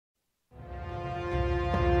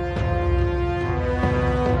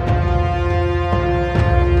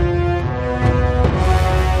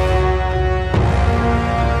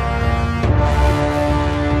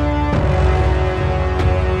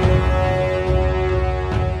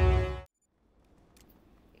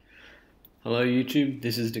Hello YouTube,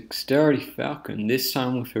 this is Dexterity Falcon, this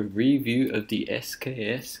time with a review of the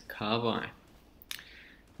SKS Carbine.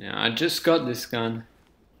 Now I just got this gun,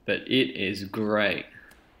 but it is great.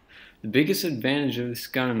 The biggest advantage of this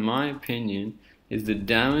gun in my opinion is the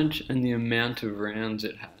damage and the amount of rounds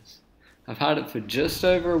it has. I've had it for just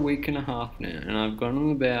over a week and a half now, and I've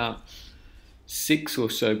gotten about 6 or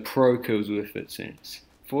so pro kills with it since.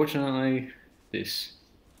 Fortunately, this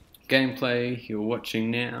gameplay you're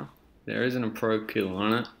watching now, there isn't a pro kill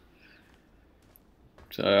on it,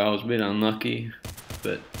 so I was a bit unlucky,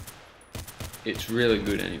 but it's really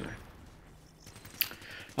good anyway.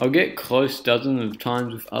 I'll get close dozens of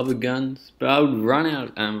times with other guns, but I would run out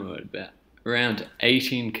of ammo at about around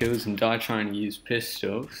 18 kills and die trying to use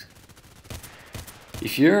pistols.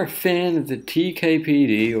 If you're a fan of the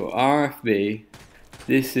TKPD or RFB,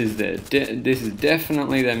 this is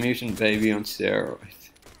definitely that mutant baby on steroids.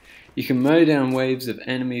 You can mow down waves of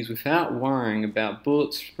enemies without worrying about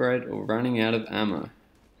bullet spread or running out of ammo.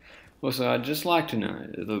 Also, I'd just like to know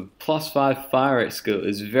that the +5 fire rate skill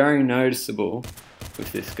is very noticeable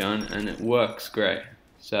with this gun and it works great.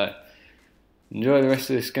 So, enjoy the rest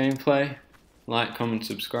of this gameplay, like, comment,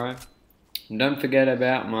 subscribe. And don't forget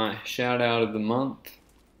about my shout out of the month.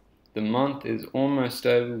 The month is almost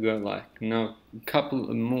over, we've got like a couple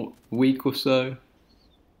of more week or so.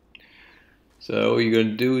 So all you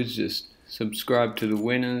gotta do is just subscribe to the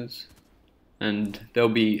winners, and there'll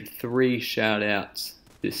be 3 shout outs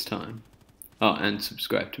this time. Oh, and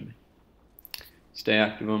subscribe to me. Stay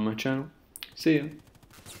active on my channel. See ya.